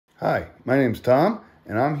Hi, my name's Tom,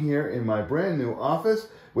 and I'm here in my brand new office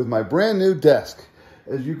with my brand new desk.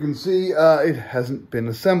 As you can see, it hasn't been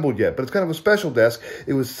assembled yet, but it's kind of a special desk.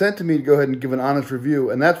 It was sent to me to go ahead and give an honest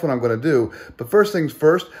review, and that's what I'm going to do. But first things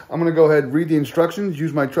first, I'm going to go ahead and read the instructions,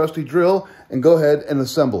 use my trusty drill, and go ahead and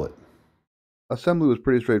assemble it. Assembly was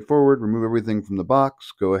pretty straightforward. Remove everything from the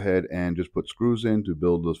box. Go ahead and just put screws in to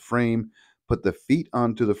build the frame. Put the feet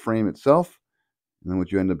onto the frame itself. And then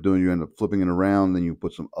what you end up doing, you end up flipping it around, then you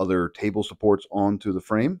put some other table supports onto the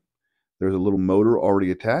frame. There's a little motor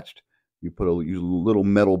already attached. You use a little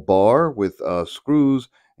metal bar with screws,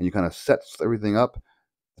 and you kind of set everything up.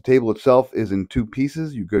 The table itself is in two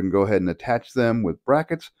pieces. You can go ahead and attach them with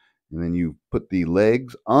brackets, and then you put the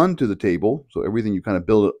legs onto the table. So everything, you kind of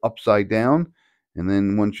build it upside down. And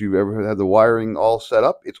then once you ever have the wiring all set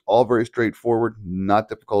up, it's all very straightforward, not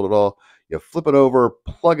difficult at all. You flip it over,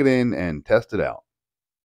 plug it in, and test it out.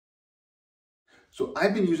 So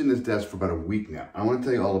I've been using this desk for about a week now. I want to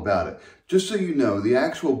tell you all about it. Just so you know, the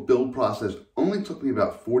actual build process only took me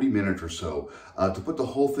about 40 minutes or so to put the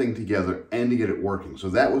whole thing together and to get it working. So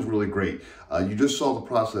that was really great. You just saw the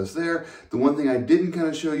process there. The one thing I didn't kind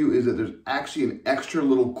of show you is that there's actually an extra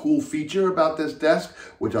little cool feature about this desk,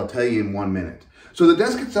 which I'll tell you in 1 minute. So the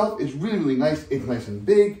desk itself is really, really nice. It's nice and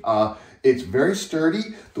big. It's very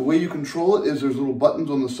sturdy. The way you control it is there's little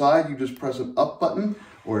buttons on the side. You just press an up button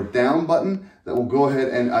or a down button that will go ahead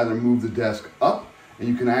and either move the desk up, and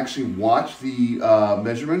you can actually watch the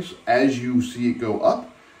measurements as you see it go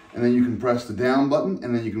up, and then you can press the down button,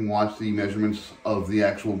 and then you can watch the measurements of the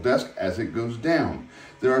actual desk as it goes down.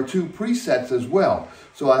 There are two presets as well.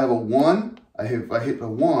 So I have a 1, if I hit a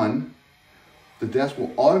 1, the desk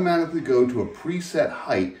will automatically go to a preset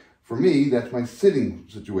height. For me, that's my sitting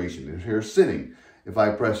situation. Here's sitting. If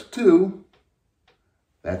I press 2,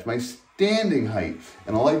 that's my standing height.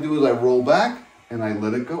 And all I do is I roll back and I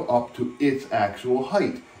let it go up to its actual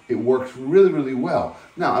height. It works really, really well.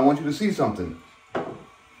 Now, I want you to see something.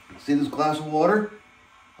 See this glass of water?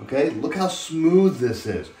 Okay, look how smooth this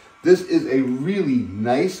is. This is a really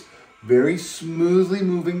nice, very smoothly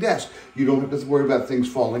moving desk. You don't have to worry about things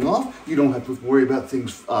falling off. You don't have to worry about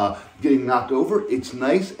things getting knocked over. It's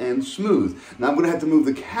nice and smooth. Now I'm going to have to move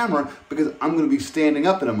the camera because I'm going to be standing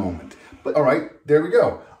up in a moment. But all right, there we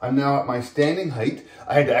go. I'm now at my standing height.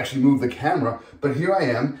 I had to actually move the camera, but here I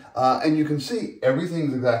am, and you can see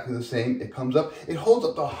everything's exactly the same. It comes up. It holds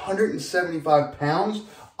up to 175 pounds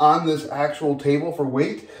on this actual table for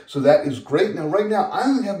weight, so that is great. Now, right now, I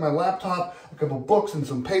only have my laptop, a couple books, and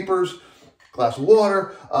some papers, glass of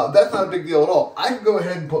water. That's not a big deal at all. I could go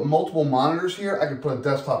ahead and put multiple monitors here. I could put a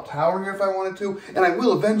desktop tower here if I wanted to, and I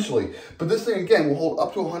will eventually. But this thing, again, will hold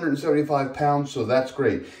up to 175 pounds, so that's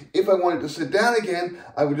great. If I wanted to sit down again,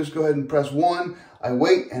 I would just go ahead and press 1. I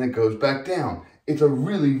wait, and it goes back down. It's a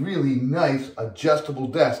really, really nice adjustable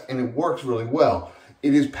desk, and it works really well.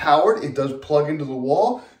 It is powered. It does plug into the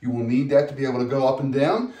wall. You will need that to be able to go up and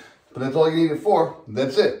down, but that's all you need it for.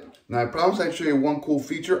 That's it. Now, I promised I'd show you one cool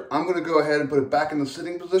feature. I'm going to go ahead and put it back in the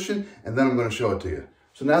sitting position, and then I'm going to show it to you.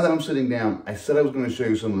 So now that I'm sitting down, I said I was going to show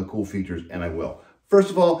you some of the cool features, and I will. First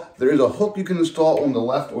of all, there is a hook you can install on the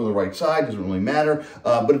left or the right side. Doesn't really matter,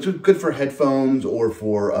 but it's good for headphones or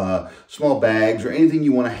for small bags or anything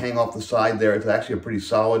you want to hang off the side there. It's actually a pretty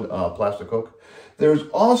solid plastic hook. There's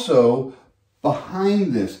also,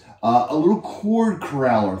 behind this, a little cord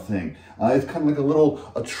corraler thing. It's kind of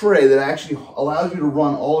like a tray that actually allows you to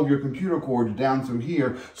run all of your computer cords down through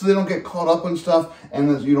here so they don't get caught up on stuff,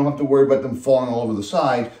 and you don't have to worry about them falling all over the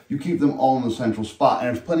side. You keep them all in the central spot,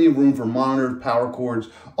 and there's plenty of room for monitors, power cords,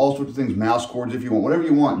 all sorts of things, mouse cords if you want. Whatever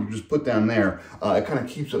you want, you just put down there. It kind of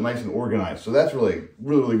keeps it nice and organized. So that's really,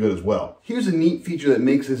 really, really good as well. Here's a neat feature that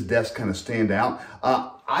makes this desk kind of stand out.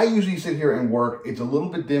 I usually sit here and work. It's a little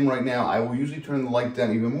bit dim right now. I will usually turn the light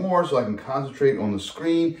down even more so I can concentrate on the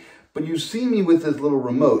screen. But you see me with this little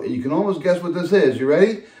remote, and you can almost guess what this is. You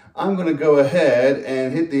ready? I'm going to go ahead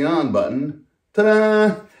and hit the on button.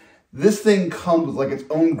 Ta-da! This thing comes with like its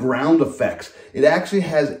own ground effects. It actually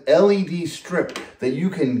has LED strip that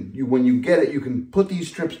when you get it, you can put these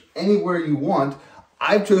strips anywhere you want.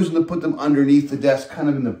 I've chosen to put them underneath the desk, kind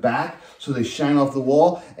of in the back, so they shine off the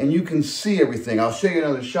wall, and you can see everything. I'll show you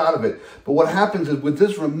another shot of it. But what happens is with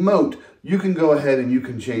this remote, you can go ahead and you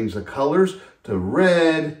can change the colors to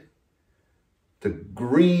red, to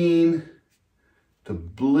green, to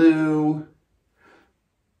blue,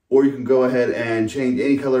 or you can go ahead and change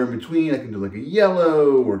any color in between. I can do like a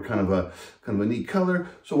yellow or kind of a neat color.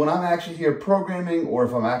 So when I'm actually here programming, or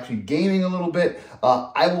if I'm actually gaming a little bit,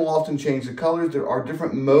 I will often change the colors. There are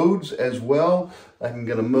different modes as well. I can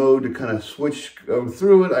get a mode to kind of go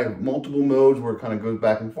through it. I have multiple modes where it kind of goes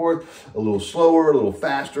back and forth, a little slower, a little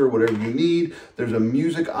faster, whatever you need. There's a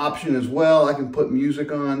music option as well. I can put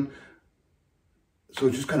music on. So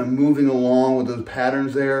it's just kind of moving along with those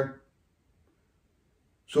patterns there.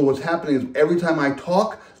 So what's happening is every time I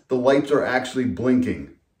talk, the lights are actually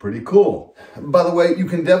blinking. Pretty cool. By the way, you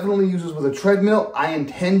can definitely use this with a treadmill. I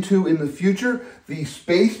intend to in the future. The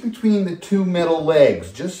space between the two metal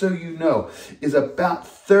legs, just so you know, is about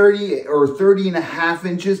 30 or 30.5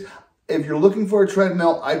 inches. If you're looking for a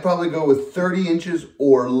treadmill, I'd probably go with 30 inches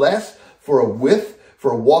or less for a width.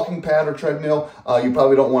 For a walking pad or treadmill, you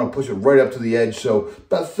probably don't want to push it right up to the edge. So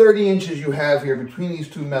about 30 inches you have here between these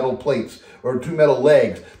two metal plates or two metal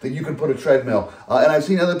legs that you can put a treadmill. And I've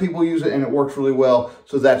seen other people use it and it works really well.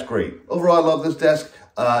 So that's great. Overall, I love this desk.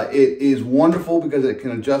 It is wonderful because it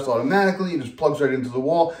can adjust automatically. It just plugs right into the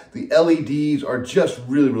wall. The LEDs are just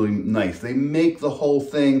really, really nice. They make the whole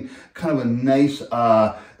thing kind of a nice,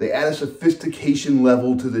 they add a sophistication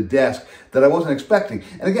level to the desk that I wasn't expecting.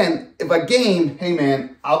 And again, if I game, hey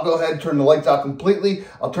man, I'll go ahead and turn the lights out completely.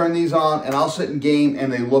 I'll turn these on and I'll sit and game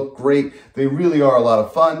and they look great. They really are a lot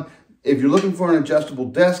of fun. If you're looking for an adjustable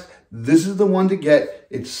desk, this is the one to get.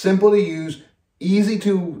 It's simple to use, easy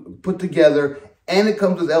to put together, and it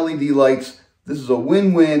comes with LED lights. This is a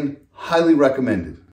win-win, highly recommended.